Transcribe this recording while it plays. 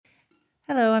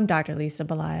Hello, I'm Dr. Lisa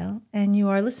Belisle, and you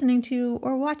are listening to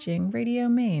or watching Radio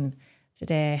Maine.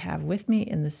 Today I have with me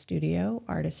in the studio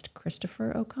artist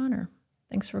Christopher O'Connor.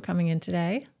 Thanks for coming in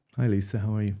today. Hi, Lisa.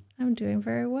 How are you? I'm doing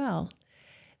very well.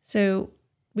 So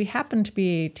we happen to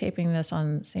be taping this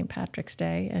on St. Patrick's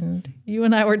Day, and you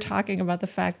and I were talking about the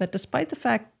fact that despite the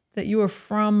fact that you were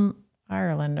from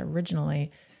Ireland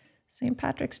originally, St.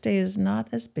 Patrick's Day is not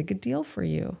as big a deal for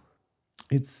you.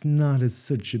 It's not as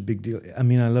such a big deal. I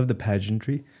mean, I love the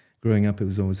pageantry. Growing up, it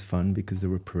was always fun because there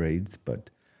were parades, but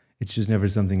it's just never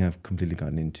something I've completely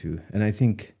gotten into. And I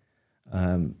think,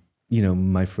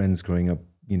 my friends growing up,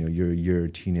 you're a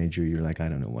teenager, you're like, I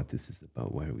don't know what this is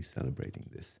about. Why are we celebrating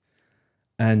this?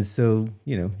 And so,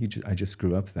 I just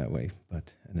grew up that way.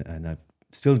 And I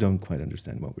still don't quite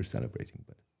understand what we're celebrating,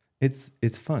 but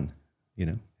it's fun.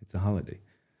 It's a holiday.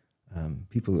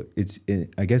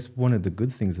 I guess one of the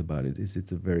good things about it is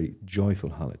it's a very joyful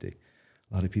holiday.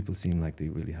 A lot of people seem like they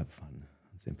really have fun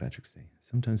on St. Patrick's Day.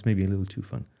 Sometimes maybe a little too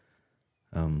fun.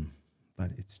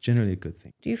 But it's generally a good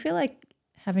thing. Do you feel like,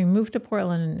 having moved to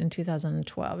Portland in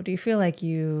 2012, do you feel like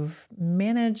you've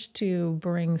managed to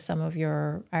bring some of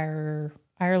your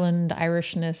Ireland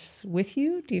Irishness with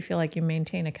you? Do you feel like you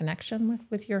maintain a connection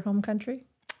with your home country?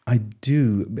 I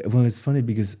do. Well, it's funny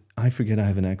because I forget I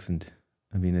have an accent.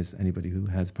 I mean, as anybody who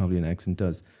has probably an accent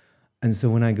does. And so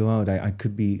when I go out, I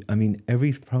could be,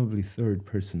 every probably third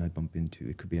person I bump into,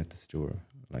 it could be at the store.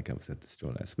 Like I was at the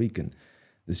store last week and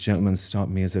this gentleman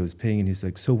stopped me as I was paying and he's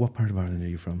like, so what part of Ireland are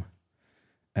you from?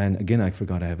 And again, I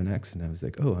forgot I have an accent. I was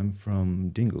like, oh, I'm from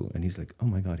Dingle. And he's like, oh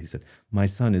my God. He said, my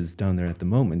son is down there at the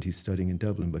moment. He's studying in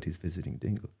Dublin, but he's visiting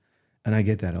Dingle. And I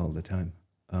get that all the time.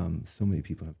 So many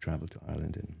people have traveled to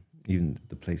Ireland and even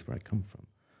the place where I come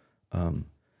from.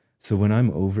 So when I'm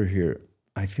over here,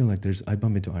 I feel like I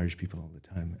bump into Irish people all the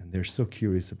time, and they're so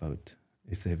curious about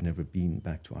if they've never been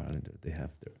back to Ireland, or they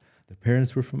have their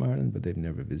parents were from Ireland, but they've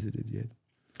never visited yet.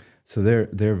 So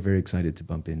they're very excited to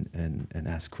bump in and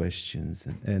ask questions,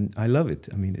 and I love it.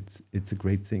 I mean, it's a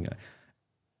great thing.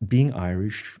 Being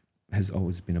Irish has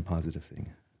always been a positive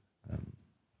thing.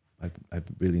 I've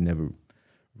really never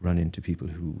run into people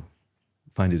who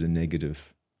find it a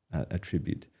negative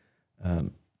attribute,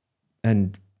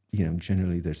 and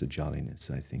generally there's a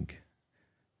jolliness, I think,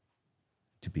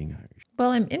 to being Irish.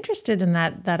 Well, I'm interested in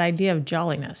that idea of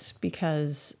jolliness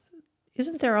because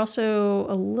isn't there also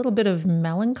a little bit of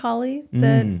melancholy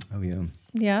that? Oh yeah.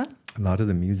 Yeah. A lot of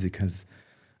the music has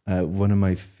one of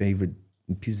my favorite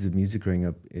pieces of music growing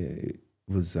up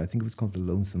I think it was called The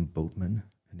Lonesome Boatman,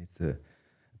 and it's a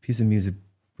piece of music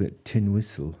with tin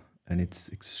whistle, and it's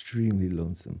extremely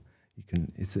lonesome.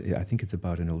 I think it's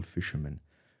about an old fisherman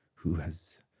who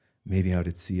has maybe out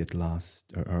at sea at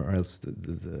last, or else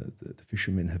the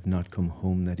fishermen have not come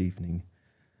home that evening.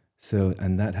 So,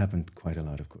 and that happened quite a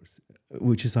lot, of course,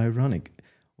 which is ironic.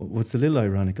 What's a little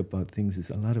ironic about things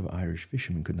is a lot of Irish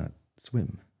fishermen could not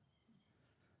swim.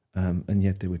 And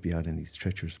yet they would be out in these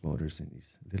treacherous waters in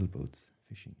these little boats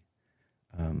fishing.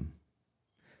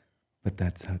 But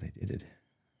that's how they did it.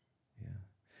 Yeah.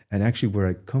 And actually where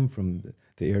I come from,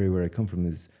 the area where I come from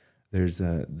there's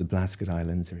the Blasket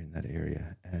Islands are in that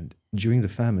area. And during the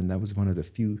famine, that was one of the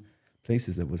few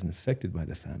places that wasn't affected by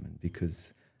the famine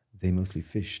because they mostly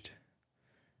fished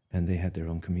and they had their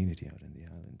own community out in the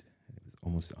island. And it was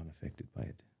almost unaffected by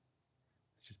it.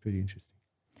 It's just pretty interesting.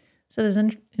 So there's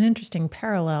an interesting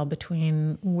parallel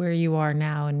between where you are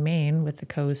now in Maine with the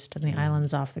coast and the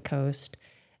islands off the coast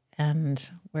and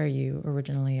where you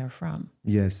originally are from.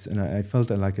 Yes, and I felt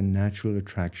like a natural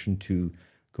attraction to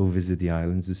go visit the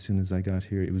islands as soon as I got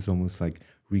here. It was almost like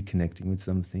reconnecting with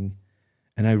something.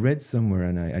 And I read somewhere,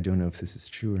 and I don't know if this is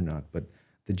true or not, but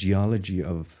the geology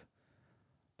of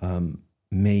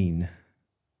Maine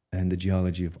and the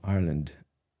geology of Ireland,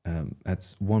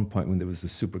 at one point when there was a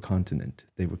supercontinent,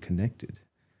 they were connected.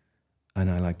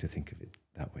 And I like to think of it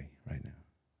that way right now.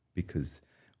 Because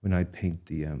when I paint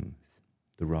the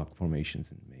rock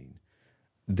formations in Maine,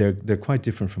 they're quite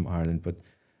different from Ireland, but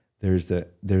there's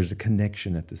a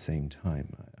connection at the same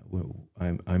time.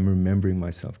 I'm remembering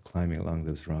myself climbing along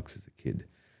those rocks as a kid,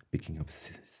 picking up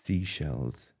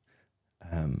seashells,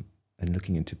 and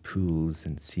looking into pools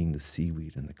and seeing the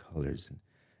seaweed and the colors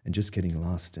and just getting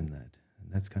lost in that.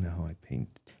 And that's kind of how I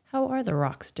paint. How are the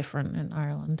rocks different in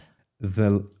Ireland?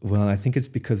 Well, I think it's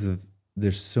because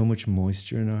there's so much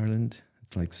moisture in Ireland.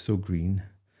 It's like so green,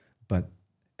 but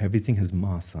everything has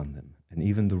moss on them, and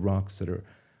even the rocks that are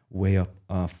way up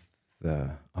off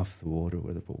the water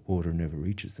where the water never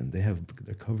reaches them,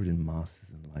 they're covered in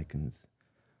mosses and lichens,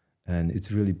 and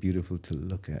it's really beautiful to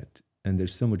look at. And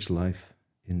there's so much life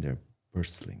in there,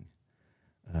 bristling.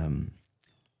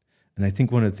 And And I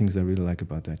think one of the things I really like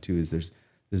about that too is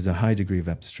there's a high degree of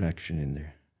abstraction in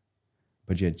there,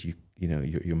 but yet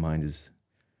your mind is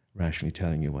rationally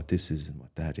telling you what this is and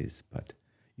what that is, but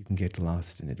you can get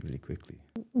lost in it really quickly.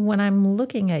 When I'm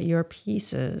looking at your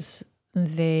pieces,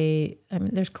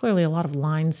 there's clearly a lot of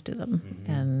lines to them.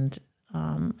 Mm-hmm. And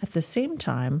at the same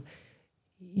time,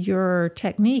 your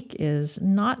technique is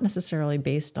not necessarily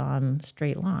based on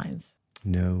straight lines.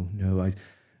 No. I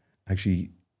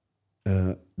actually,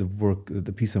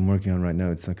 the piece I'm working on right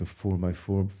now, it's like a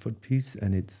 4x4 foot piece,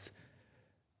 and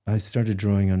I started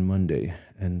drawing on Monday,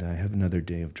 and I have another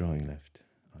day of drawing left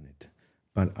on it.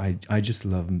 But I just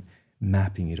love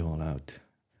mapping it all out.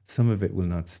 Some of it will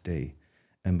not stay,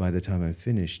 and by the time I'm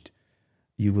finished,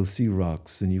 you will see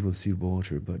rocks and you will see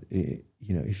water. But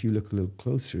if you look a little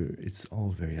closer, it's all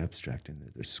very abstract in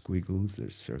there. There's squiggles,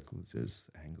 there's circles, there's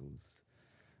angles,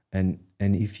 and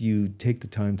if you take the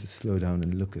time to slow down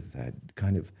and look at that,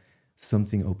 kind of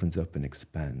something opens up and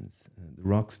expands. The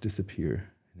rocks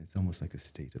disappear. It's almost like a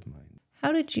state of mind.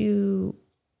 How did you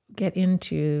get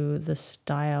into the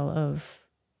style of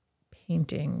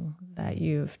painting that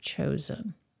you've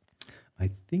chosen? I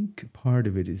think part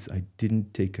of it is I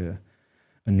didn't take a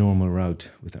normal route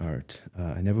with art.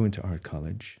 I never went to art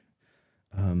college.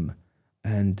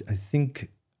 And I think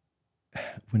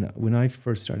when I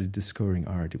first started discovering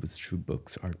art, it was through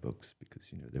books, art books, because,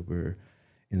 there were,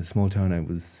 in the small town I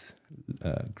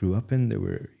grew up in,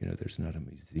 there's not a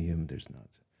museum, there's not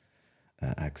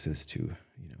access to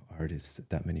artists,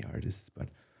 that many artists, but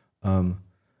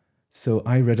so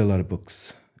I read a lot of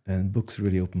books, and books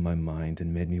really opened my mind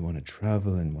and made me want to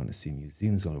travel and want to see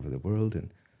museums all over the world.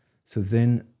 And so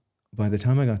then by the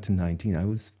time I got to 19, I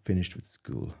was finished with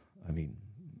school.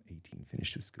 18,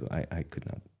 finished with school. I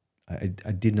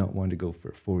did not want to go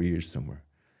for 4 years somewhere,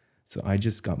 so I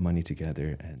just got money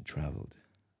together and traveled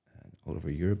all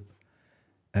over Europe.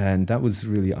 And that was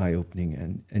really eye-opening,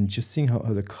 and just seeing how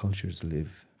other cultures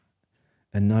live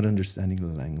and not understanding the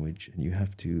language. And you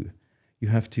have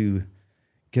to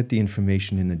get the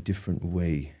information in a different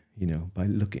way, by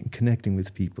connecting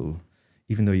with people,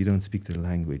 even though you don't speak their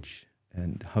language,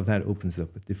 and how that opens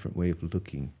up a different way of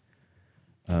looking.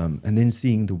 And then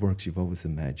seeing the works you've always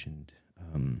imagined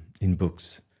in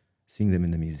books, seeing them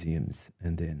in the museums,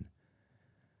 and then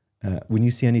when you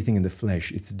see anything in the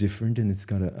flesh, it's different, and it's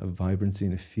got a vibrancy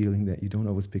and a feeling that you don't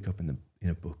always pick up in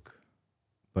a book.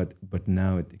 But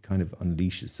now it kind of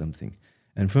unleashes something.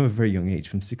 And from a very young age,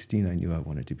 from 16, I knew I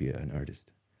wanted to be an artist.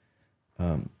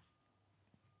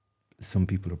 Some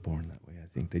people are born that way, I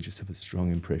think. They just have a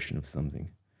strong impression of something.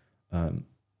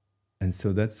 And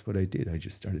so that's what I did. I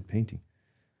just started painting.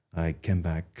 I came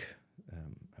back.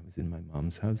 I was in my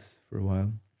mom's house for a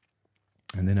while.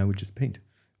 And then I would just paint.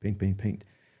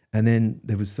 And then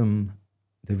there was some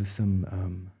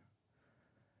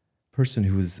person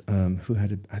who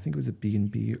had I think it was a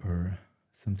B&B or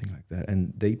something like that,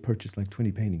 and they purchased like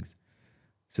 20 paintings.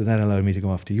 So that allowed me to go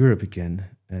off to Europe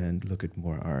again and look at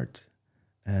more art,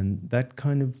 and that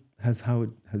kind of how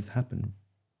it has happened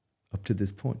up to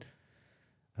this point.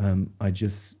 I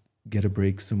just get a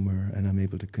break somewhere, and I'm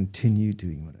able to continue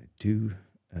doing what I do,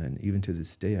 and even to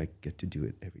this day, I get to do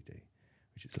it every day,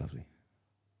 which is lovely.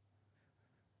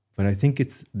 But I think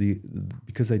it's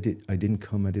because I didn't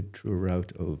come at it through a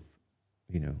route of,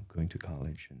 going to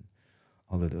college and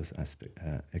all of those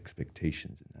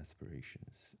expectations and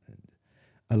aspirations. And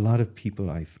a lot of people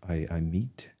I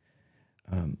meet,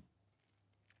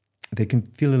 they can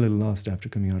feel a little lost after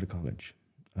coming out of college,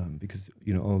 because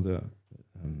all the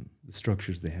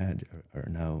structures they had are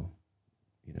now,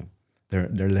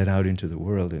 they're let out into the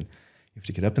world, and you have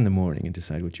to get up in the morning and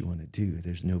decide what you want to do.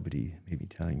 There's nobody maybe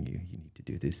telling you need to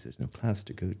do this. There's no class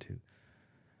to go to.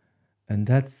 And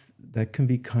that can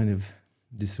be kind of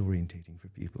disorientating for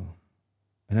people.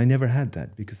 And I never had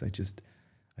that, because I just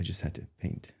had to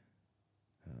paint.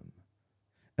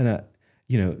 The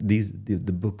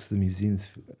books, the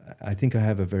museums, I think I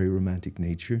have a very romantic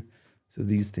nature. So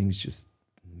these things just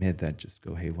made that just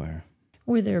go haywire.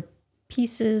 Were there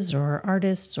pieces or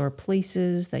artists or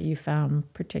places that you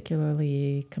found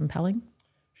particularly compelling?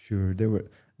 Sure. There were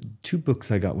 2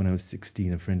 books I got when I was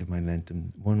 16. A friend of mine lent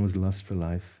them. One was Lust for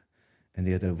Life, and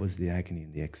the other was The Agony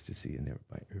and the Ecstasy, and they were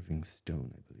by Irving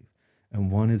Stone, I believe.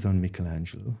 And one is on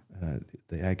Michelangelo,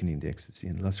 The Agony and the Ecstasy,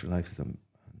 and Lust for Life is on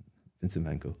Vincent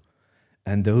van Gogh.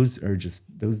 And those are just,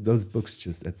 those books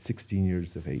just at 16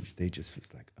 years of age, they just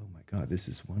was like, oh my God, this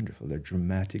is wonderful. They're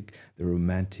dramatic, they're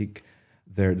romantic,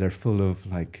 they're full of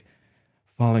like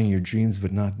following your dreams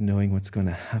but not knowing what's going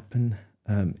to happen.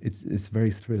 It's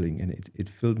very thrilling, and it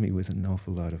filled me with an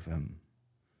awful lot of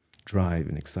drive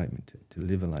and excitement to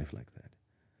live a life like that.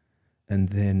 and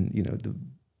then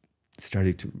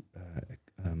started to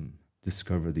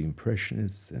discover the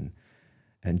Impressionists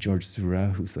and George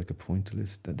Seurat, who's like a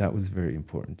pointillist. That was very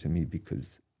important to me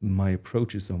because my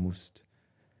approach is almost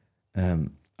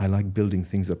I like building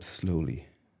things up slowly,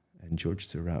 and George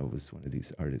Seurat was one of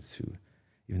these artists who,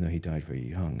 even though he died very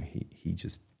young, he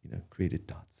just created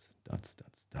dots.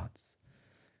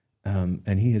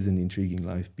 And he has an intriguing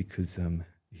life because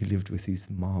he lived with his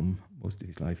mom most of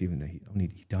his life, even though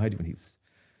he died when he was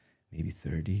maybe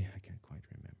 30. I can't quite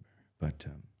remember. But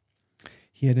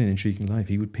he had an intriguing life.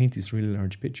 He would paint these really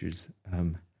large pictures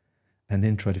and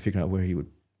then try to figure out where he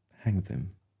would hang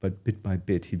them. But bit by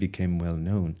bit, he became well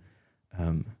known.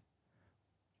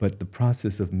 But the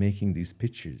process of making these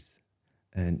pictures,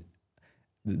 and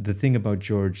the thing about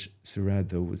George Seurat,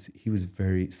 though, was he was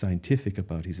very scientific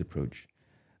about his approach.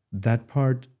 That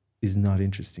part is not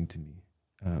interesting to me.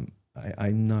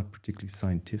 I'm not particularly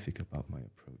scientific about my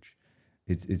approach.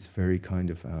 It's very kind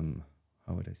of,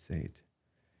 how would I say it,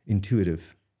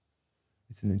 intuitive.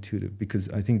 It's an intuitive, because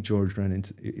I think George ran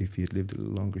into, if he had lived a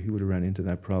little longer, he would have ran into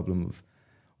that problem of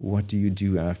what do you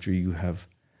do after you have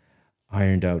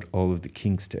ironed out all of the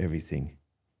kinks to everything?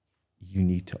 You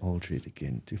need to alter it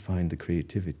again to find the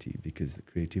creativity, because the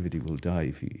creativity will die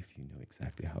if you know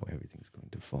exactly how everything's going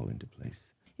to fall into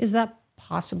place. Is that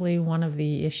possibly one of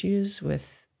the issues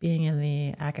with being in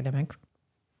the academic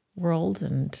world,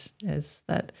 and is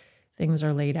that things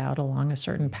are laid out along a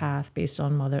certain path based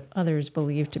on what others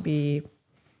believe to be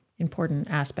important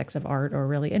aspects of art or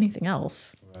really anything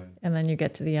else? Right. And then you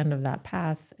get to the end of that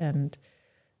path and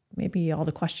maybe all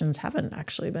the questions haven't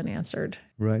actually been answered.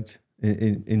 Right.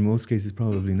 In most cases,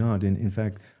 probably not. In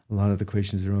fact, a lot of the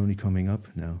questions are only coming up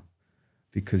now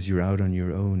because you're out on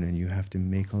your own and you have to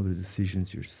make all the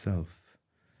decisions yourself.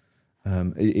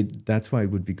 That's why it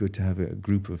would be good to have a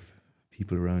group of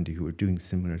people around you who are doing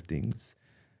similar things,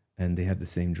 and they have the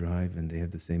same drive and they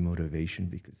have the same motivation,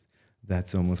 because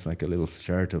that's almost like a little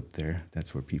startup there.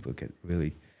 That's where people get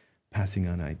really passing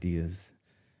on ideas.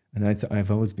 And I've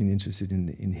always been interested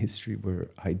in history where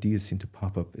ideas seem to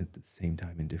pop up at the same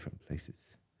time in different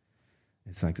places.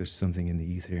 It's like there's something in the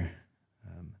ether.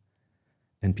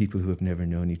 And people who have never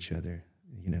known each other,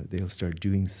 they'll start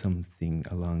doing something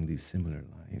along these similar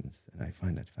lines. And I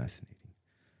find that fascinating,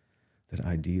 that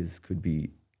ideas could be,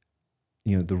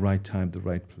 the right time, the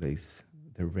right place,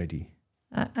 they're ready.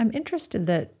 I'm interested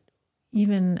that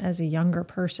even as a younger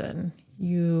person,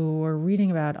 you were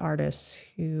reading about artists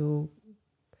who,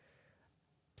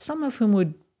 some of whom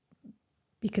would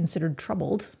be considered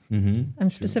troubled. Mm-hmm. I'm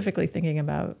specifically thinking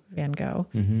about Van Gogh.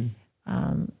 Mm-hmm.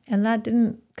 And that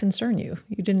didn't concern you.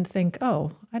 You didn't think,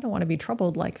 oh, I don't want to be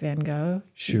troubled like Van Gogh.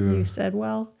 Sure. You said,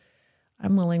 well,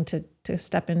 I'm willing to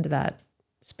step into that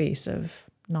space of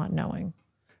not knowing.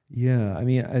 Yeah, I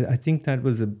mean, I think that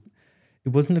it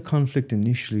wasn't a conflict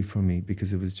initially for me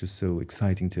because it was just so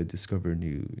exciting to discover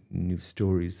new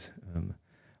stories.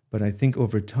 But I think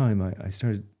over time I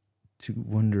started to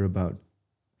wonder about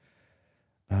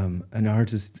an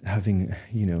artist having,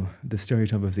 the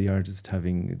stereotype of the artist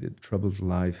having the troubled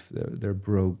life. They're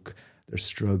broke, they're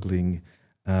struggling.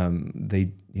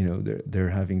 They're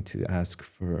having to ask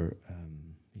for,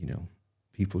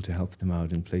 people to help them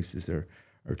out in places or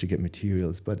to get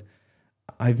materials. But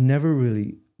I've never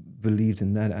really believed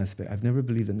in that aspect. I've never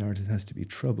believed an artist has to be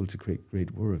troubled to create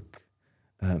great work.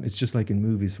 It's just like in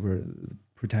movies where the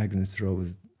protagonists are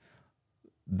always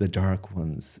the dark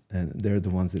ones, and they're the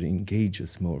ones that engage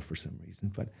us more for some reason.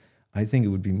 But I think it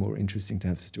would be more interesting to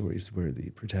have stories where the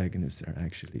protagonists are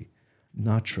actually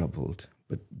not troubled,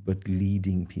 but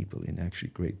leading people in actually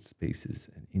great spaces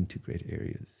and into great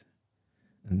areas.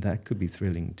 And that could be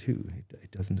thrilling too.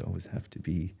 It doesn't always have to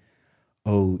be,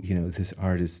 this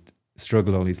artist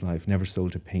struggled all his life, never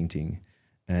sold a painting,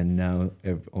 and now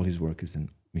all his work is in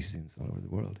museums all over the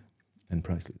world and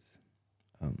priceless.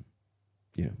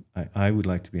 I would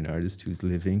like to be an artist who's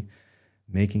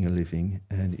making a living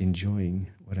and enjoying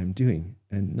what I'm doing,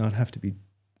 and not have to be,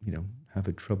 have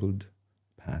a troubled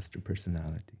past or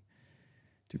personality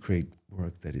to create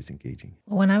work that is engaging.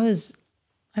 When I was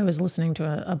listening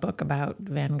to a book about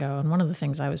Van Gogh, and one of the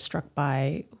things I was struck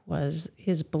by was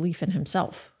his belief in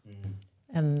himself.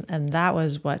 Mm-hmm. And that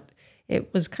was what,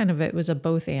 it was a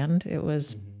both and. It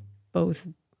was mm-hmm. both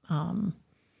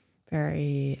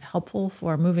very helpful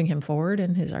for moving him forward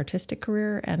in his artistic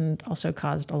career, and also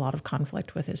caused a lot of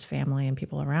conflict with his family and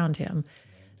people around him.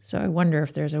 Right. So I wonder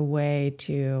if there's a way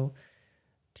to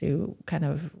kind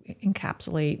of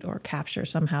encapsulate or capture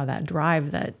somehow that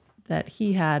drive that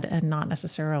he had, and not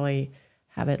necessarily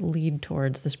have it lead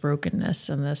towards this brokenness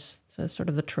and this sort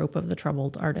of the trope of the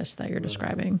troubled artist that you're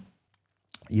describing.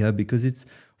 Yeah, because it's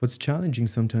what's challenging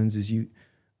sometimes is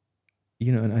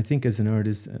and I think as an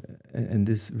artist, and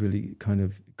this really kind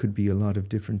of could be a lot of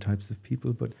different types of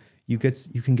people, but you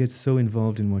can get so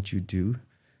involved in what you do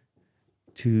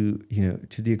to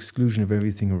the exclusion of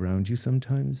everything around you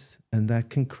sometimes, and that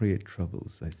can create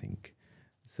troubles, I think.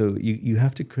 So you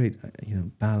have to create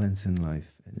balance in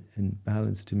life, and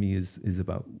balance to me is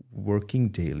about working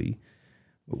daily,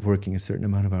 working a certain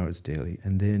amount of hours daily,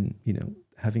 and then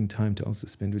having time to also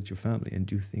spend with your family and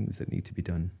do things that need to be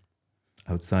done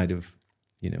outside of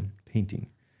painting.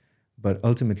 But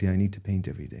ultimately, I need to paint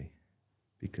every day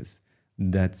because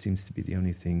that seems to be the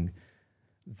only thing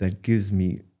that gives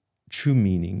me true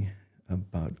meaning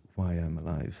about why I'm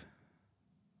alive.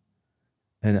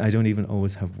 And I don't even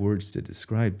always have words to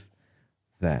describe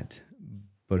that,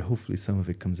 but hopefully some of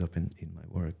it comes up in my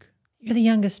work. You're the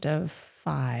youngest of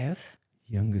 5.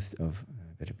 Youngest of,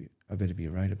 I better be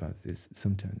right about this.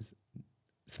 Sometimes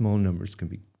small numbers can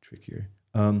be trickier.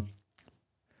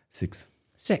 6.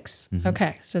 6. Mm-hmm.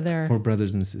 Okay, so there are 4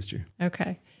 brothers and a sister.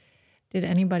 Okay. Did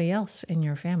anybody else in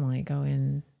your family go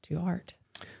into art?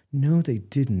 No, they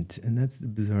didn't, and that's the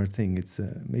bizarre thing. It's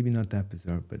maybe not that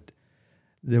bizarre, but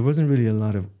there wasn't really a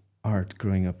lot of art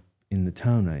growing up in the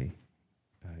town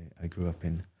I grew up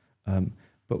in.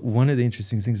 But one of the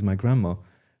interesting things, my grandma,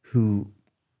 who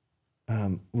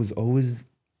was always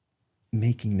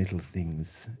making little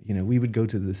things. We would go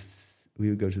to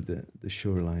the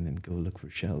shoreline and go look for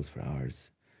shells for hours,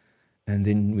 and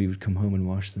then we would come home and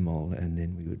wash them all, and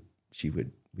then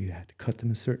we had to cut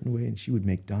them a certain way, and she would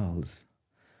make dolls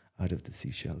out of the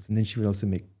seashells, and then she would also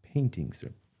make paintings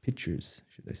or pictures,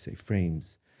 should I say,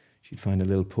 frames. She'd find a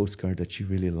little postcard that she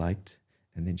really liked,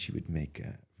 and then she would make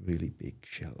a really big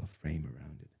shell frame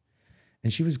around it.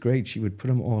 And she was great. She would put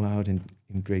them all out in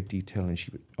great detail, and she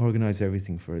would organize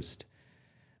everything first.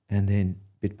 And then,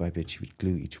 bit by bit, she would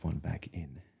glue each one back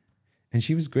in. And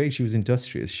she was great. She was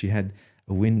industrious. She had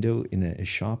a window in a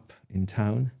shop in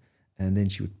town, and then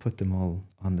she would put them all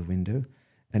on the window.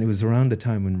 And it was around the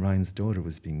time when Ryan's daughter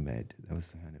was being made. It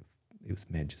was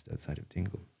made just outside of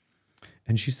Dingle.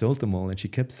 And she sold them all, and she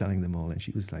kept selling them all. And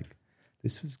she was like,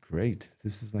 this was great.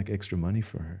 This was like extra money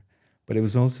for her. But it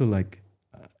was also like,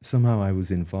 somehow I was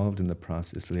involved in the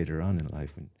process later on in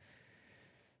life.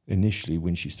 Initially,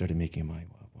 when she started making them, I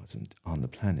wasn't on the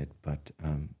planet. But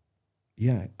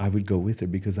I would go with her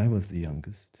because I was the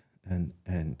youngest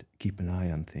and keep an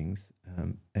eye on things.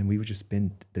 And we would just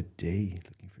spend the day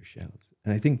looking for shells.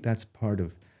 And I think that's part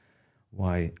of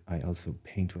why I also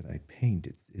paint what I paint.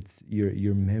 It's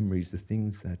your memories, the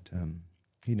things that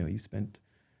you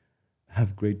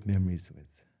have great memories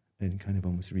with, and kind of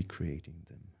almost recreating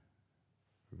them,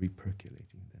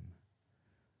 repercolating them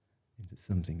into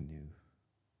something new.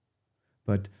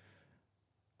 But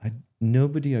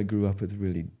nobody I grew up with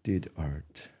really did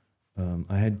art.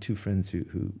 I had 2 friends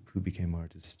who became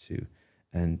artists too,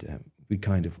 and we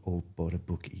kind of all bought a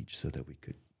book each so that we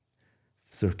could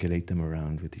circulate them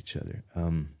around with each other.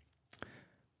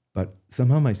 But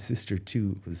somehow my sister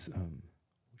too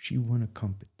she won a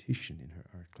competition in her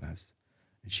art class,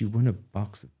 and she won a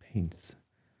box of paints,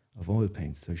 of oil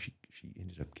paints. So she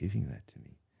ended up giving that to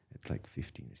me at like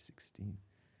 15 or 16.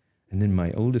 And then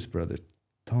my oldest brother,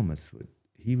 Thomas, would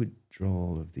draw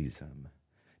all of these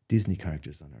Disney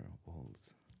characters on our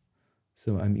walls.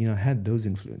 So I had those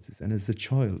influences, and as a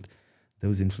child,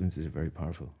 those influences are very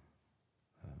powerful,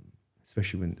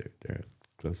 especially when they're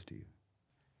close to you.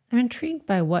 I'm intrigued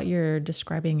by what you're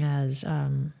describing as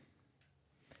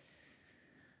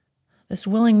this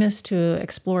willingness to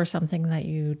explore something that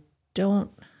you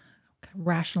don't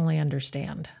rationally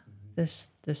understand. This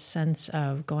sense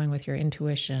of going with your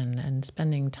intuition and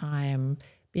spending time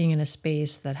being in a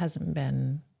space that hasn't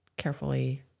been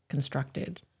carefully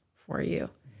constructed for you,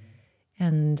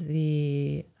 and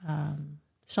the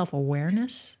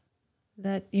self-awareness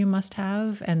that you must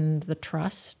have, and the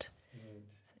trust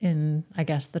in, I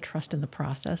guess, the trust in the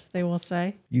process, they will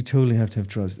say. You totally have to have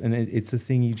trust, and it's a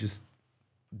thing you just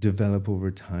develop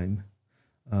over time.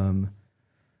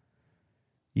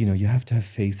 You have to have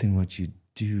faith in what you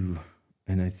do,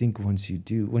 and I think once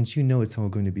you know it's all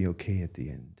going to be okay at the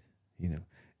end,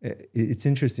 it's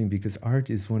interesting because art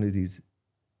is one of these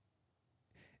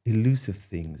elusive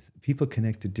things. People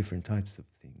connect to different types of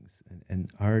things, and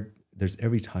art, there's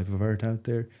every type of art out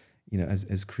there.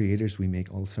 As creators, we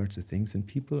make all sorts of things, and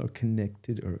people are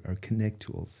connected or connect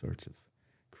to all sorts of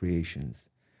creations.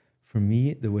 For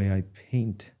me, the way I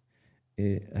paint,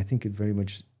 I think it very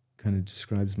much kind of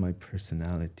describes my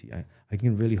personality. I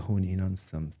can really hone in on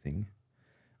something,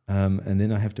 and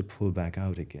then I have to pull back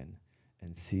out again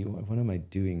and see what am I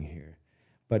doing here.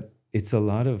 But it's a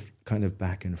lot of kind of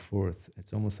back and forth.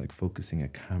 It's almost like focusing a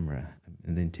camera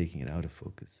and then taking it out of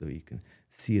focus so you can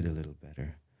see it a little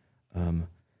better.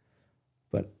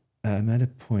 But I'm at a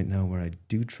point now where I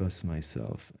do trust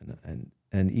myself,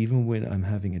 and even when I'm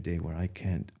having a day where I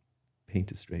can't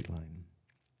paint a straight line,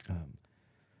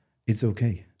 it's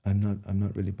okay. I'm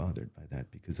not really bothered by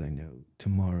that, because I know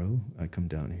tomorrow I come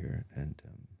down here and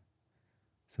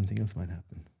something else might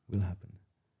happen, will happen,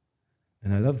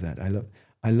 and I love that.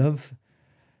 I love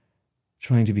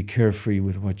trying to be carefree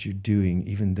with what you're doing,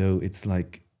 even though it's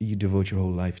like you devote your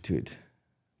whole life to it,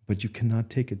 but you cannot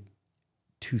take it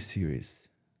too serious.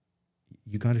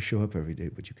 You got to show up every day,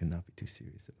 but you cannot be too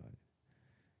serious about it.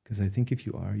 Because I think if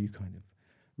you are, you kind of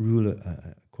rule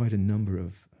quite a number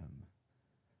of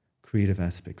creative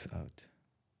aspects out.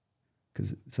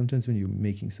 Because sometimes when you're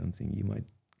making something, you might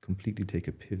completely take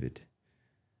a pivot.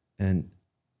 And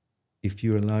if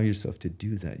you allow yourself to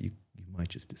do that, you might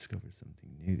just discover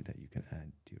something new that you can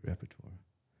add to your repertoire,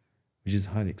 which is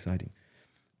highly exciting,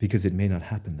 because it may not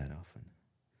happen that often.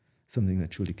 Something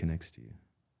that truly connects to you,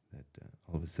 that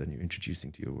all of a sudden you're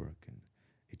introducing to your work, and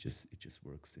it just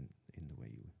works in the way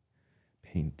you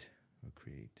paint or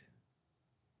create.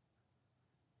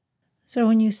 So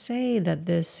when you say that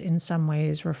this in some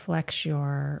ways reflects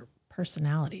your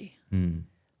personality,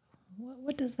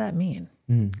 what does that mean?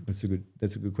 That's a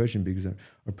good question, because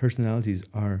our personalities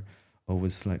are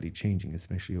always slightly changing,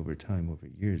 especially over time, over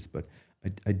years. But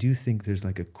I do think there's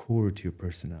like a core to your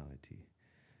personality,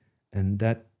 and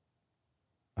that,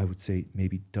 I would say,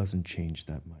 maybe doesn't change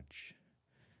that much.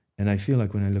 And I feel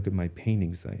like when I look at my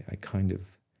paintings, I kind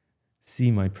of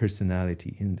see my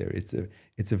personality in there.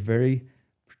 It's a very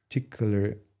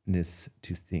particularness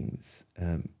to things.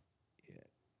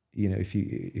 If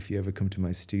you ever come to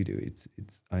my studio, it's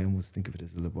I almost think of it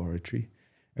as a laboratory.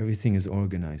 Everything is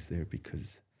organized there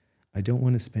because I don't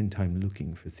want to spend time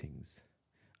looking for things.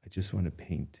 I just want to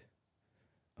paint.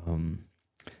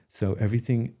 So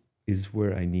everything is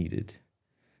where I need it,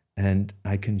 and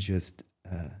I can just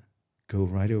go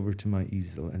right over to my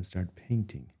easel and start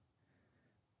painting.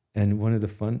 And one of the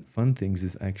fun things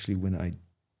is actually when I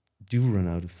do run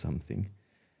out of something,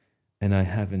 and I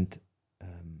haven't,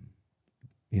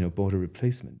 bought a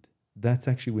replacement. That's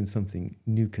actually when something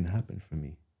new can happen for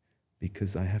me,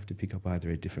 because I have to pick up either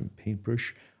a different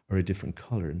paintbrush or a different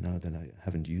color now that I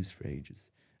haven't used for ages.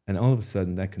 And all of a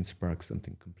sudden that can spark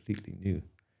something completely new.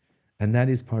 And that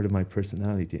is part of my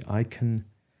personality. I can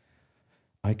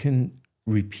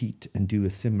repeat and do a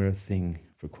similar thing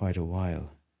for quite a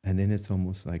while, and then it's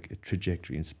almost like a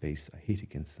trajectory in space. I hit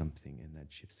against something, and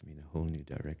that shifts me in a whole new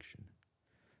direction.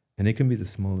 And it can be the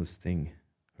smallest thing,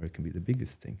 or it can be the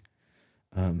biggest thing.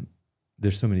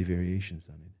 There's so many variations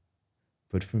on it.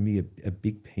 But for me, a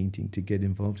big painting, to get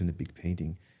involved in a big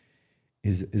painting,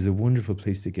 is a wonderful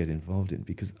place to get involved in,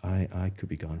 because I could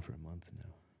be gone for a month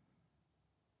now.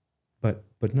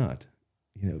 But not,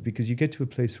 because you get to a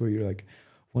place where you're like,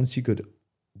 once you go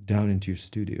down into your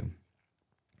studio,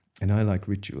 and I like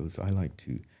rituals, I like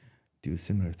to do a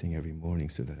similar thing every morning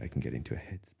so that I can get into a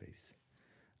headspace.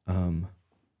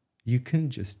 You can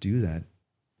just do that.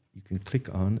 You can click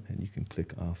on and you can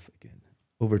click off again.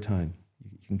 Over time,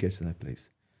 you can get to that place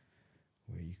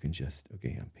where you can just,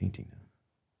 okay, I'm painting now.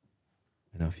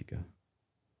 And off you go.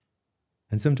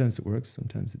 And sometimes it works,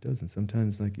 sometimes it doesn't.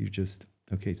 Sometimes you just,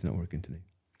 okay, it's not working today.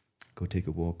 Go take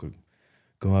a walk or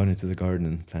go out into the garden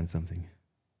and plant something.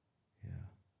 Yeah.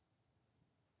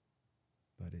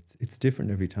 But it's different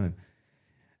every time.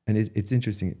 And it's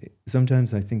interesting.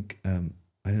 Sometimes I think, I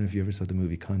don't know if you ever saw the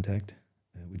movie Contact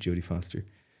with Jodie Foster.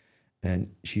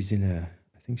 And she's in a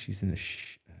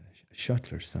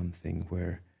shuttle or something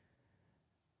where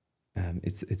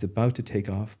it's about to take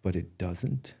off, but it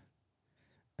doesn't.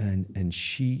 And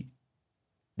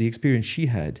the experience she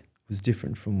had was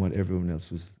different from what everyone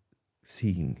else was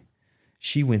seeing.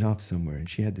 She went off somewhere and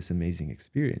she had this amazing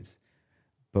experience.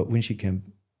 But when she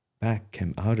came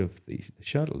out of the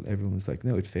shuttle, everyone was like,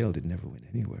 no, it failed. It never went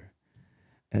anywhere.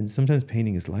 And sometimes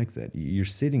painting is like that. You're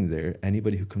sitting there.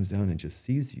 Anybody who comes down and just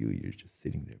sees you, you're just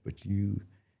sitting there. But you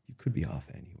could be off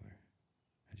anywhere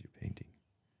as you're painting.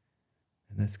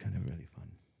 And that's kind of really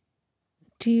fun.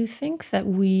 Do you think that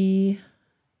we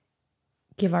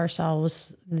give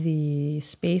ourselves the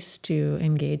space to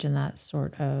engage in that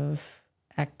sort of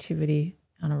activity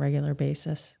on a regular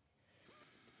basis?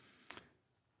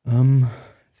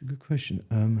 It's a good question.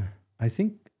 I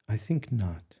think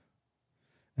not.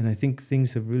 And I think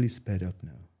things have really sped up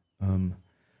now.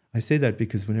 I say that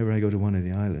because whenever I go to one of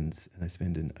the islands and I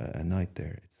spend a night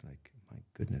there, it's like, my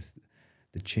goodness,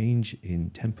 the change in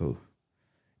tempo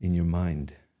in your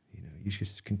mind, you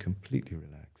just can completely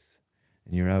relax.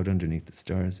 and you're out underneath the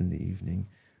stars in the evening.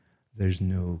 There's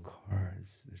no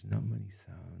cars, there's not many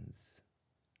sounds,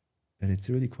 and it's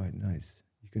really quite nice.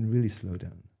 You can really slow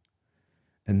down.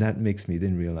 And that makes me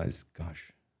then realize,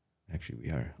 gosh, actually we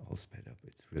are all sped up.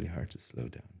 It's really hard to slow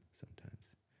down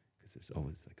sometimes because there's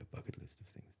always like a bucket list of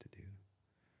things to do.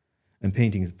 And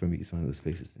painting for me is one of those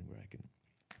places where I can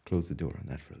close the door on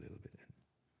that for a little bit and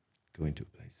go into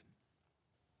a place.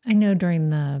 I know during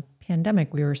the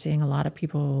pandemic, we were seeing a lot of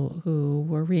people who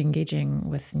were re-engaging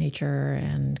with nature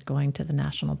and going to the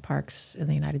national parks in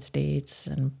the United States.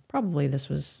 And probably this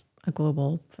was a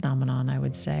global phenomenon, I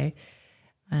would say.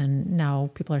 And now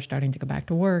people are starting to go back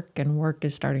to work, and work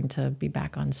is starting to be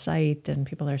back on site, and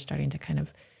people are starting to kind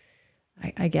of,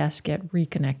 I guess, get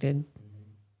reconnected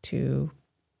to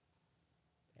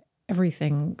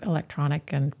everything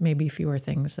electronic and maybe fewer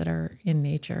things that are in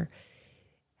nature.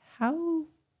 How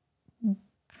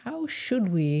should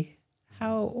we, I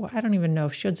don't even know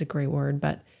if should's a great word,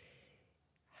 but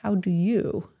how do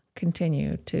you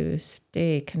continue to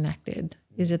stay connected?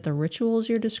 Is it the rituals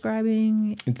you're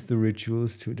describing? It's the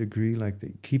rituals to a degree,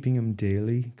 like keeping them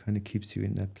daily kind of keeps you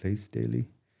in that place daily.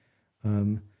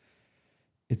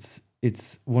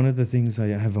 It's one of the things I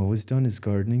have always done is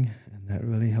gardening, and that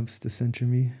really helps to center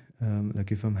me.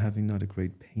 Like if I'm having not a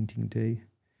great painting day,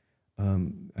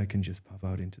 I can just pop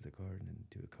out into the garden and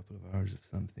do a couple of hours of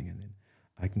something, and then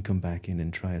I can come back in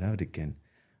and try it out again.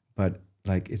 But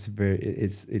like it's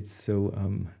so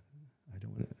I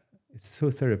don't want to. It's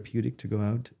so therapeutic to go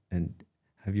out and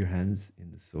have your hands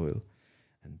in the soil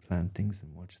and plant things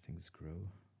and watch things grow.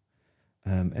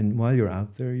 And while you're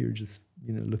out there, you're just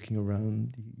looking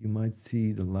around. You might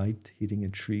see the light hitting a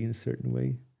tree in a certain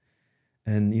way,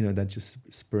 and that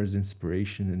just spurs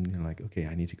inspiration. And you're like, okay,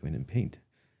 I need to go in and paint.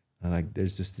 Like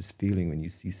there's just this feeling when you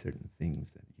see certain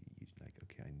things that you're like,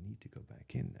 okay, I need to go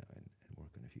back in now and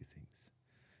work on a few things.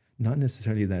 Not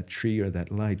necessarily that tree or that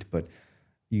light, but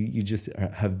you just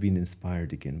have been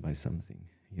inspired again by something,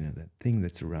 that thing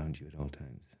that's around you at all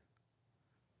times,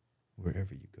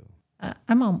 wherever you go.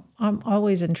 I'm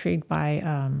always intrigued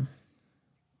by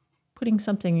putting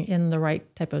something in the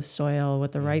right type of soil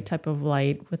with the right type of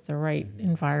light, with the right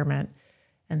environment,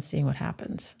 and seeing what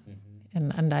happens.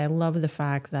 And I love the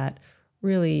fact that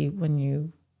really when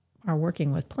you are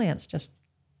working with plants,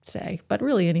 but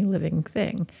really any living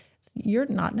thing, you're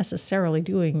not necessarily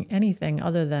doing anything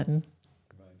other than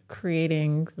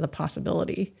creating the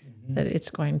possibility that it's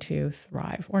going to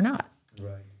thrive or not.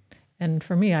 Right. And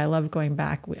for me, I love going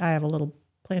back. I have a little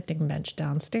planting bench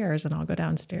downstairs, and I'll go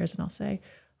downstairs and I'll say,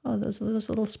 oh, those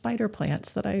little spider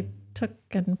plants that I took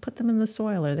and put them in the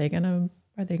soil, are they gonna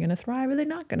thrive? Or are they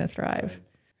not gonna thrive?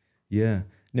 Yeah.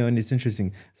 No, and it's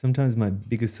interesting. Sometimes my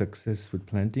biggest success with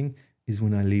planting is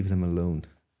when I leave them alone,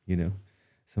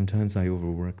 Sometimes I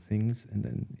overwork things, and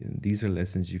then these are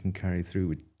lessons you can carry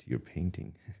through to your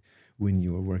painting when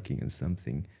you are working on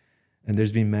something. And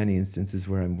there's been many instances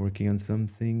where I'm working on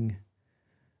something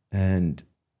and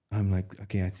I'm like,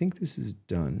 okay, I think this is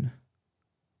done,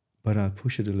 but I'll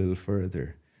push it a little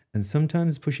further. And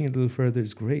sometimes pushing it a little further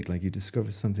is great. Like you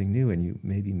discover something new and you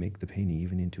maybe make the painting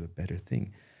even into a better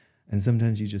thing. And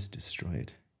sometimes you just destroy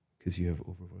it because you have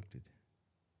overworked it.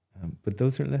 But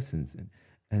those are lessons,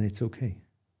 and it's okay.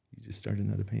 You just start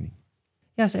another painting.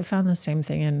 Yes, I found the same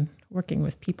thing in working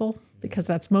with people, because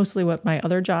that's mostly what my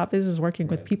other job is working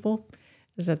with people,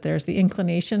 is that there's the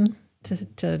inclination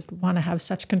to want to have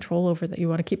such control over that you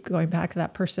want to keep going back to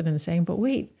that person and saying, but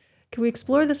wait, can we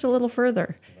explore this a little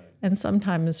further? And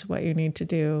sometimes what you need to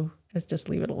do is just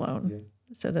leave it alone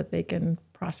so that they can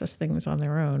process things on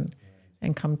their own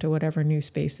and come to whatever new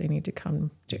space they need to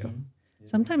come to.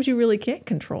 Sometimes you really can't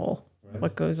control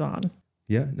what goes on.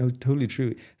 Yeah, no, totally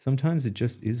true. Sometimes it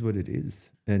just is what it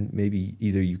is. And maybe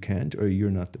either you can't or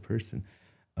you're not the person.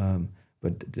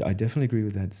 But I definitely agree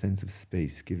with that sense of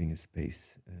space, giving a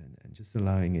space and just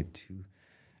allowing it to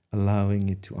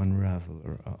unravel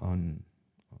or on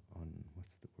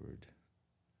what's the word?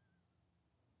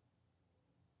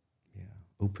 Yeah,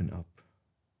 open up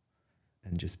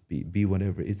and just be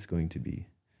whatever it's going to be.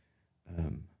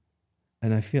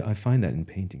 And I find that in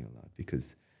painting a lot,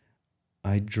 because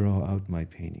I draw out my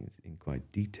paintings in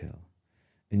quite detail.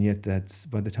 And yet that's,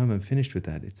 by the time I'm finished with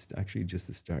that, it's actually just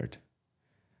the start.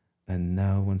 And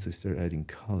now once I start adding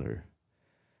color,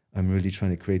 I'm really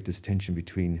trying to create this tension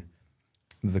between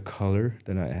the color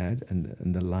that I add and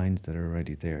the lines that are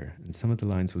already there. And some of the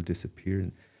lines will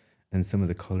disappear and some of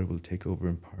the color will take over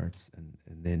in parts.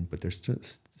 But there's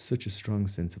such a strong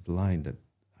sense of line that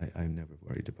I'm never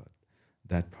worried about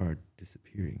that part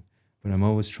disappearing. But I'm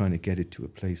always trying to get it to a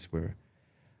place where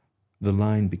the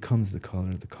line becomes the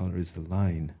color is the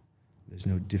line There's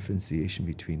no differentiation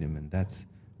between them, and that's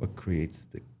what creates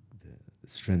the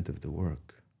strength of the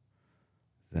work.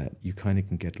 That you kind of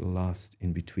can get lost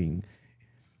in between.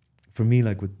 For me,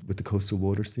 like with the Coastal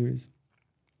Water series,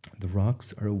 the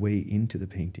rocks are a way into the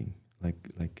painting.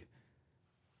 Like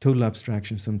total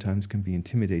abstraction sometimes can be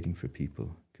intimidating for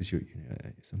people because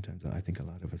sometimes I think a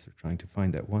lot of us are trying to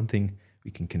find that one thing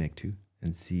we can connect to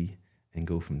and see and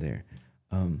go from there.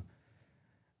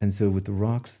 And so with the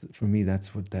rocks, for me,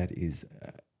 that's what that is.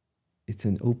 It's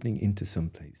an opening into some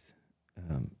place.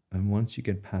 And once you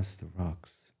get past the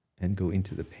rocks and go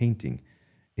into the painting,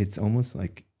 it's almost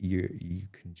like you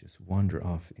can just wander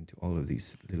off into all of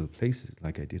these little places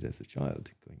like I did as a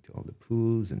child, going to all the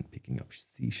pools and picking up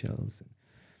seashells.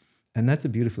 And that's a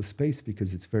beautiful space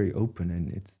because it's very open and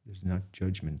there's not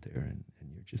judgment there, and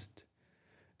you're just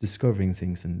discovering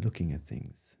things and looking at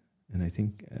things. And I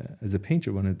think as a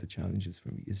painter, one of the challenges for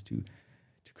me is to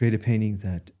create a painting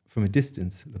that from a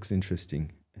distance looks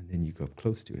interesting, and then you go up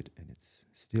close to it and it's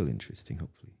still interesting,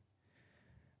 hopefully.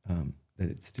 That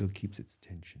it still keeps its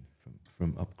tension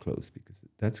from up close, because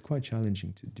that's quite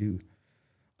challenging to do.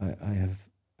 I have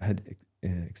had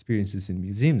experiences in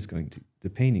museums going to the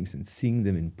paintings and seeing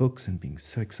them in books and being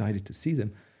so excited to see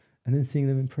them, and then seeing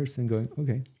them in person going,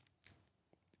 okay,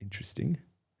 interesting.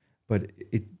 But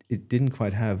it didn't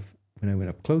quite have, when I went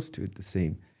up close to it, the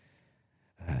same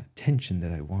tension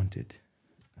that I wanted.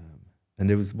 And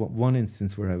there was one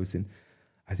instance where I was in,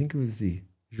 I think it was the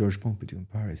Georges Pompidou in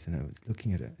Paris, and I was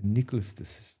looking at a Nicolas de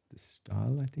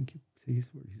Staël, I think you say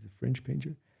he's a French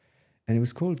painter, and it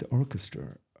was called the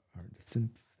Orchestra or the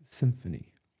Symphony.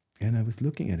 And I was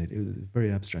looking at it. It was a very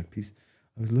abstract piece.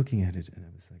 I was looking at it, and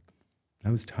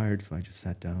I was tired, so I just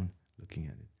sat down looking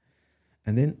at it.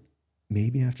 And then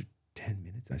maybe after 10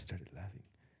 minutes, I started laughing,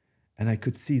 and I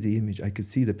could see the image. I could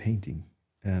see the painting,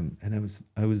 and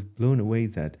I was blown away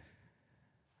that.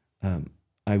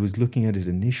 I was looking at it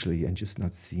initially and just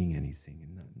not seeing anything,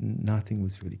 and nothing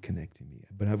was really connecting me.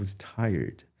 But I was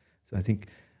tired, so I think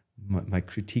my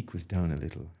critique was down a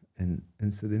little, and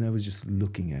so then I was just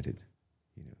looking at it,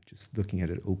 just looking at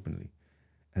it openly,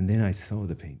 and then I saw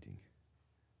the painting,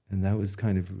 and that was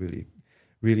kind of really,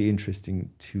 really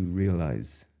interesting to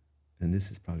realize. And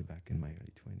this is probably back in my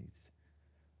early 20s.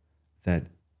 That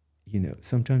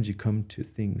sometimes you come to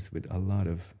things with a lot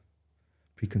of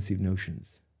preconceived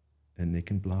notions, and they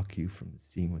can block you from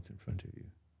seeing what's in front of you.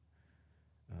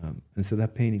 And so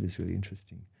that painting was really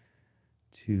interesting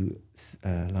to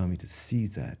allow me to see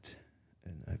that.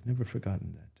 And I've never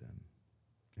forgotten that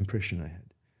impression I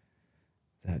had,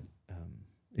 that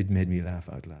it made me laugh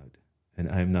out loud.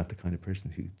 And I'm not the kind of person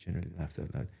who generally laughs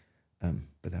out loud,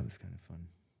 but that was kind of fun.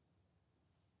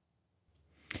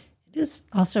 It is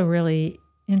also really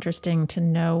interesting to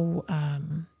know,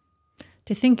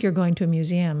 to think you're going to a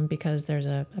museum because there's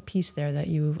a piece there that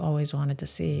you've always wanted to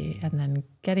see, and then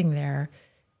getting there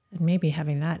and maybe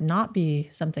having that not be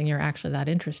something you're actually that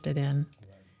interested in,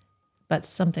 but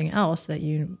something else that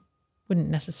you wouldn't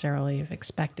necessarily have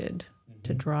expected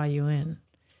to draw you in.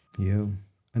 Yeah.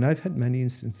 And I've had many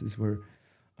instances where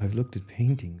I've looked at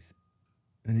paintings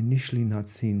and initially not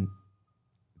seen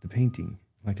the painting.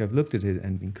 Like I've looked at it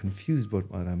and been confused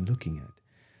about what I'm looking at.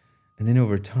 And then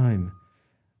over time,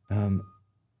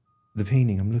 the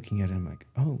painting I'm looking at, I'm like,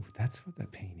 oh, that's what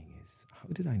that painting is. How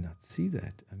did I not see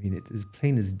that? I mean, it is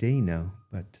plain as day now,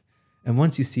 and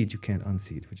once you see it, you can't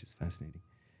unsee it, which is fascinating.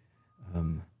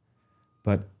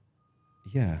 But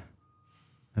yeah,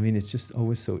 I mean, it's just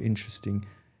always so interesting.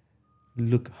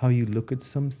 Look how you look at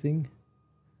something,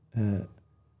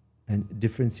 and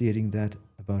differentiating that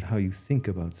about how you think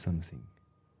about something,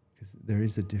 because there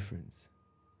is a difference.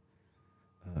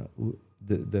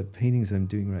 The paintings I'm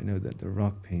doing right now, the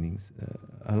rock paintings,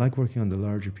 I like working on the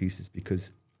larger pieces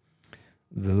because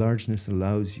the largeness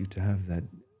allows you to have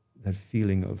that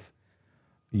feeling of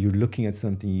you're looking at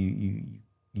something,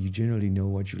 you generally know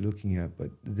what you're looking at, but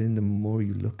then the more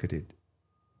you look at it,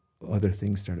 other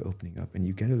things start opening up and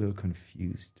you get a little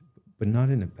confused, but not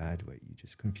in a bad way. You're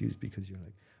just confused because you're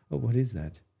like, oh, what is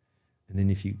that? And then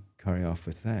if you carry off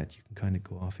with that, you can kind of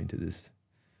go off into this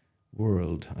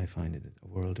world. I find it a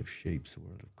world of shapes, a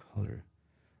world of color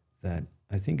that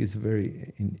I think is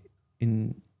very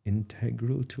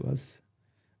integral to us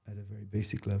at a very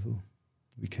basic level.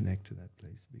 We connect to that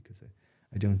place because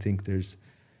I don't think there's,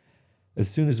 as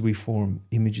soon as we form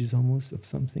images almost of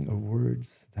something or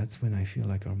words, that's when I feel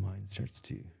like our mind starts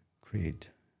to create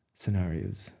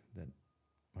scenarios that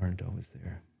aren't always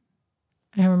there.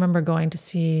 I remember going to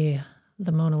see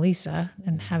the Mona Lisa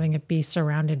and having it be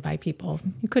surrounded by people.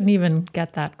 You couldn't even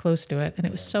get that close to it, and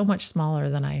it was so much smaller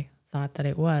than I thought that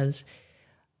it was.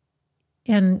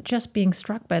 And just being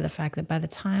struck by the fact that by the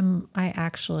time I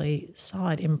actually saw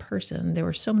it in person, there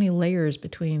were so many layers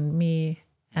between me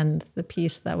and the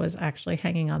piece that was actually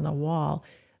hanging on the wall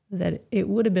that it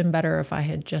would have been better if I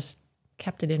had just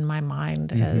kept it in my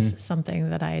mind as something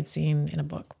that I had seen in a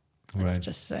book. Let's Right.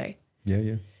 just say. Yeah,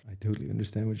 yeah. I totally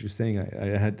understand what you're saying.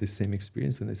 I had the same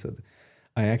experience when I saw that.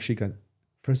 I actually got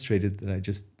frustrated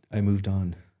that I moved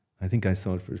on. I think I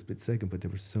saw it for a split second, but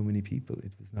there were so many people.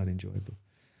 It was not enjoyable.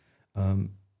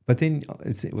 But then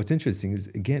what's interesting is,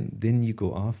 again, then you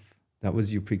go off. That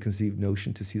was your preconceived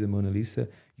notion to see the Mona Lisa.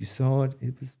 You saw it.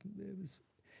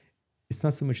 It's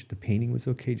not so much that the painting was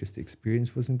okay, just the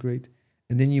experience wasn't great.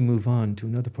 And then you move on to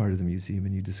another part of the museum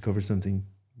and you discover something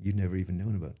you'd never even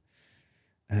known about.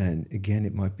 And again,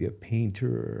 it might be a painter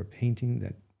or a painting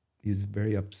that is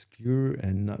very obscure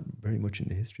and not very much in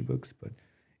the history books, but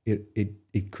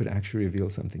it could actually reveal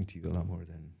something to you a lot more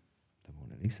than the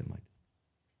Mona Lisa might.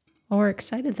 Well, we're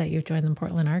excited that you've joined the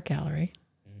Portland Art Gallery,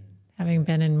 having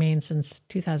been in Maine since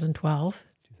 2012.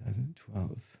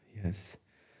 2012, yes.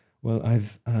 Well,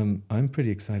 I'm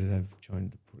pretty excited I've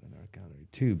joined the Portland Art Gallery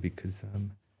too, because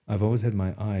I've always had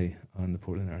my eye on the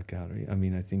Portland Art Gallery. I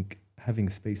mean, I think having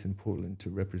space in Portland to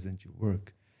represent your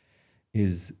work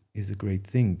is a great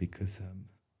thing, because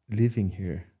living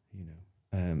here,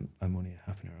 I'm only a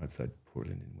half an hour outside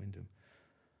Portland in Wyndham.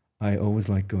 I always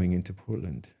like going into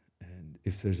Portland, and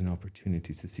if there's an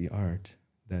opportunity to see art,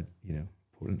 that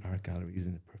Portland Art Gallery is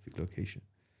in a perfect location.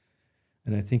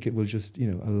 And I think it will just,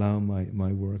 allow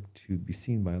my work to be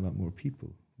seen by a lot more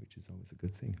people, which is always a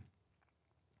good thing.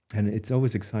 And it's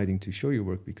always exciting to show your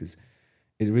work, because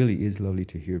it really is lovely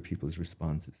to hear people's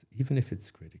responses. Even if it's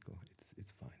critical,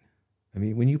 it's fine. I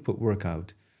mean, when you put work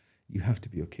out, you have to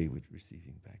be okay with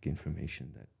receiving back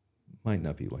information that might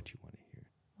not be what you want to hear.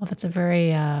 Well, that's a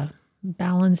very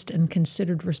balanced and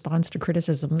considered response to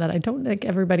criticism that I don't think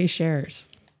everybody shares.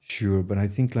 Sure, but I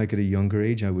think like at a younger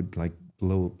age, I would like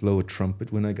blow a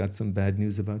trumpet when I got some bad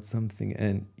news about something.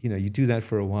 And, you do that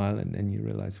for a while and then you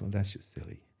realize, well, that's just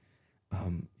silly.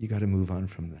 You got to move on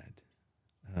from that.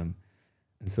 And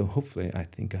so hopefully I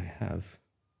think I have.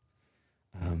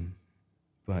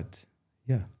 But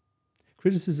yeah,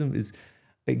 criticism is,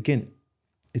 again,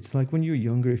 it's like when you're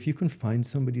younger, if you can find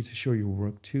somebody to show your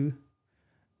work to,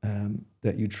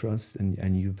 that you trust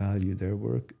and you value their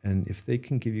work, and if they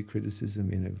can give you criticism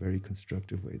in a very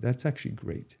constructive way, that's actually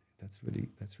great.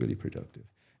 That's really productive.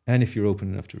 And if you're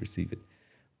open enough to receive it.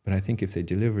 But I think if they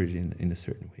deliver it in a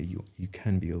certain way, you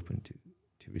can be open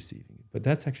to receiving it. But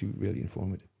that's actually really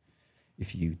informative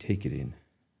if you take it in.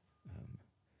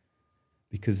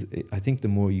 Because I think the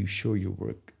more you show your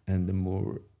work and the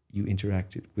more you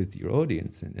interact it with your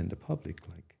audience and the public,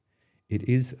 like it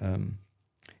is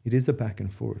a back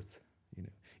and forth.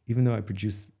 Even though I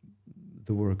produce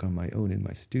the work on my own in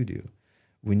my studio,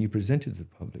 when you present it to the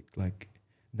public, like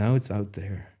now it's out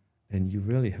there and you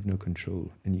really have no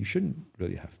control, and you shouldn't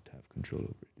really have to have control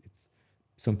over it.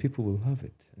 Some people will love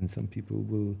it and some people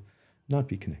will not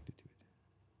be connected to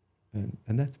it.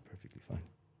 And that's perfectly fine.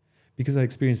 Because I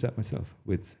experienced that myself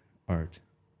with art.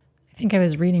 I think I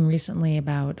was reading recently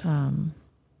about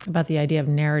the idea of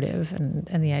narrative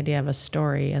and the idea of a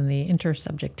story and the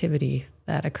intersubjectivity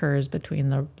that occurs between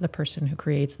the person who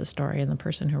creates the story and the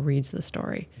person who reads the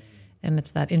story. And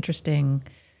it's that interesting,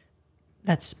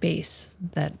 that space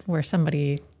that where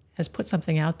somebody has put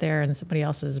something out there and somebody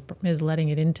else is letting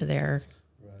it into their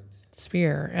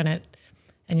sphere.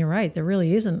 And you're right, there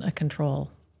really isn't a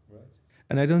control. Right.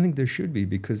 And I don't think there should be,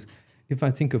 because if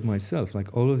I think of myself,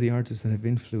 like all of the artists that have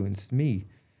influenced me,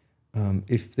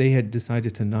 if they had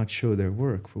decided to not show their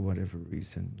work for whatever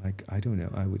reason, like, I don't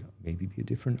know, I would maybe be a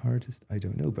different artist. I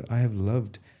don't know. But I have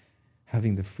loved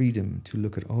having the freedom to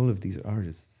look at all of these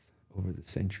artists over the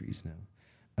centuries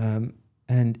now.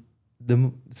 And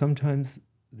sometimes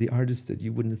the artist that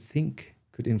you wouldn't think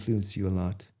could influence you a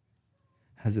lot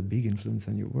has a big influence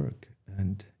on your work.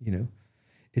 And,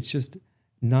 it's just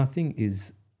nothing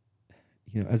is,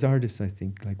 as artists, I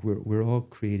think, like we're all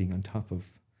creating on top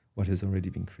of what has already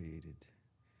been created.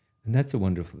 And that's a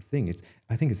wonderful thing.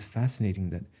 I think it's fascinating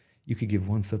that you could give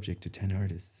one subject to 10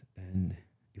 artists and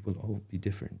it will all be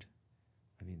different.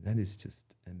 I mean, that is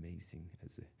just amazing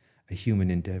as a human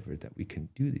endeavor that we can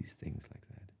do these things like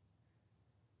that.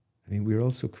 I mean, we're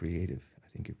also creative. I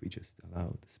think if we just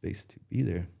allow the space to be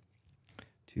there,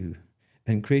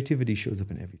 and creativity shows up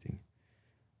in everything.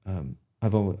 I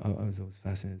was always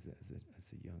fascinated as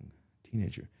a young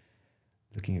teenager,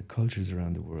 looking at cultures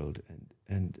around the world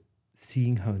and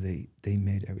seeing how they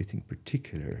made everything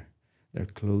particular. Their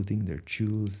clothing, their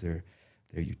jewels, their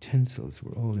utensils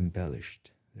were all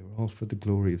embellished. They were all for the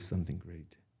glory of something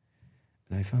great.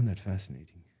 And I found that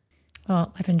fascinating.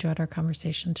 Well, I've enjoyed our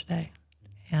conversation today,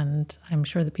 and I'm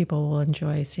sure that people will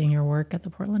enjoy seeing your work at the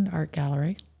Portland Art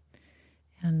Gallery.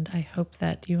 And I hope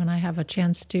that you and I have a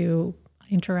chance to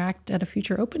interact at a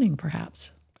future opening,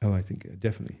 perhaps. Oh, I think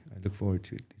definitely. I look forward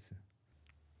to it, Lisa.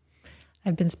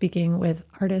 I've been speaking with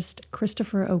artist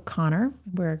Christopher O'Connor.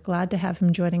 We're glad to have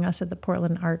him joining us at the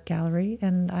Portland Art Gallery,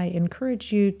 and I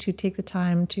encourage you to take the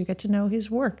time to get to know his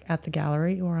work at the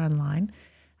gallery or online.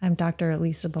 I'm Dr.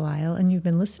 Lisa Belisle, and you've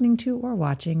been listening to or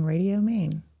watching Radio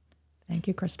Maine. Thank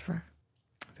you, Christopher.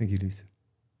 Thank you, Lisa.